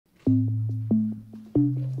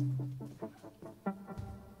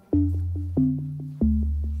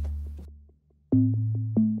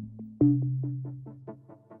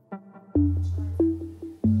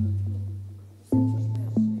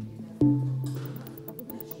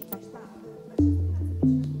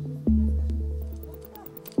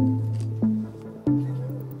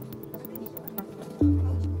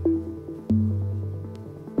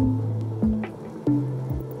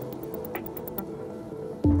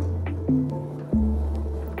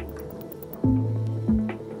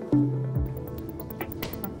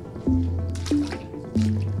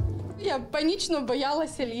панічно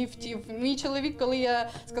боялася ліфтів. Мій чоловік, коли я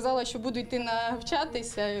сказала, що буду йти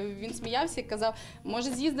навчатися, він сміявся і казав,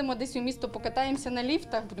 може з'їздимо десь у місто, покатаємося на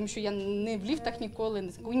ліфтах, тому що я не в ліфтах ніколи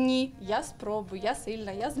не сказала. Ні, я спробую, я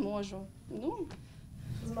сильна, я зможу. Ну,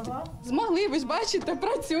 змогла? Змогли, ви ж бачите,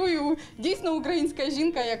 працюю. Дійсно українська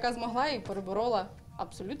жінка, яка змогла і переборола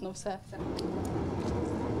абсолютно все.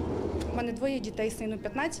 У мене двоє дітей, сину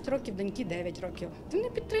 15 років, доньки 9 років. Вони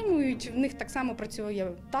підтримують, в них так само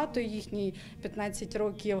працює тато їхній 15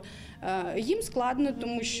 років. Їм складно,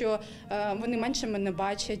 тому що вони менше мене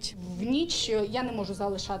бачать. В ніч я не можу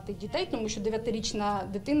залишати дітей, тому що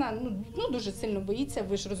 9-річна дитина ну, дуже сильно боїться,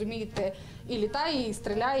 ви ж розумієте, і літає, і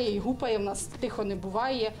стріляє, і гупає, в нас тихо не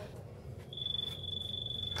буває.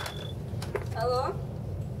 Алло?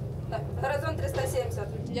 Так, горизонт 370.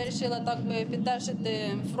 Я вирішила так би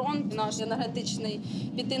підтримати фронт наш енергетичний,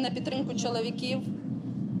 піти на підтримку чоловіків.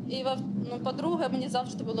 І, по-друге, мені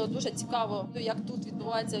завжди було дуже цікаво, як тут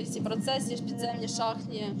відбуваються всі процеси, підземні,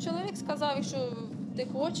 шахтні. Чоловік сказав, якщо ти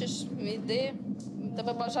хочеш, йди, у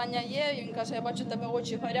тебе бажання є. І він каже, я бачу, у тебе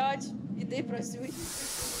очі горять, іди, працюй.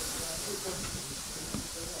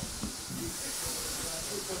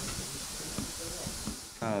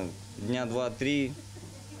 Дня 2-3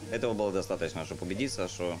 этого было достаточно, чтобы убедиться,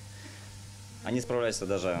 что они справляются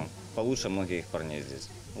даже получше многих парней здесь.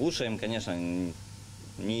 Лучше им, конечно,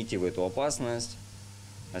 не идти в эту опасность,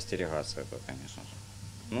 остерегаться этого, конечно же.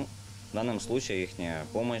 Ну, в данном случае их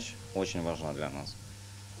помощь очень важна для нас.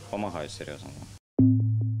 Помогают серьезно.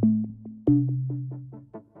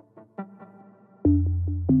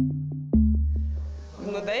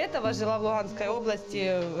 Но до этого жила в Луганской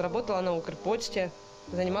области, работала на Укрпочте,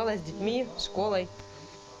 занималась детьми, школой.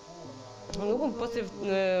 Ну, после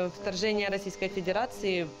вторжения Российской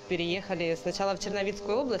Федерации переехали сначала в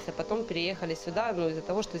Черновицкую область, а потом переехали сюда, из-за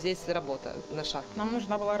того, что здесь работа на шахте. Нам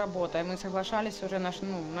нужна была работа, и мы соглашались уже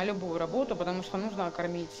на любую работу, потому что нужно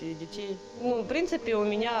кормить детей. Ну, в принципе, у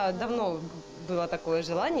меня давно было такое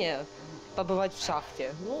желание побывать в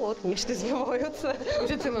шахте. Ну вот, мечты сбываются.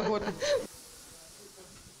 Уже целый год.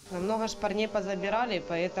 Много ж парней позабирали,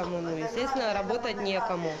 поэтому, естественно, работать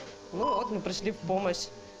некому. Ну вот, мы пришли в помощь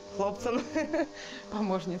хлопцам.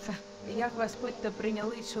 Помощница. Як вас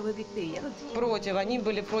прийняли чоловіки? Против, они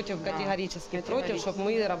были против, категорически против, чтобы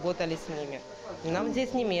мы работали с ними. Нам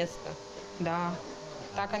здесь не место. Да,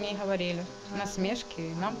 так они и говорили. Насмешки,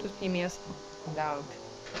 нам тут не место. Да.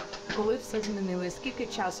 Коли все змінили, скільки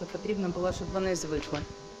часу потрібно було, щоб вони звикли?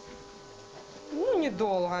 Ну,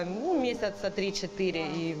 недолго, месяца 3-4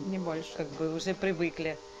 и Не больше. как бы уже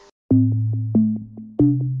привыкли.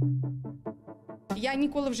 Я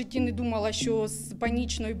ніколи в житті не думала, що з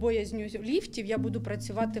панічною боязнью ліфтів я буду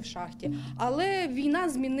працювати в шахті. Але війна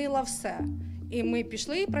змінила все. І ми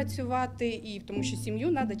пішли працювати, і тому що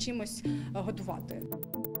сім'ю треба чимось годувати.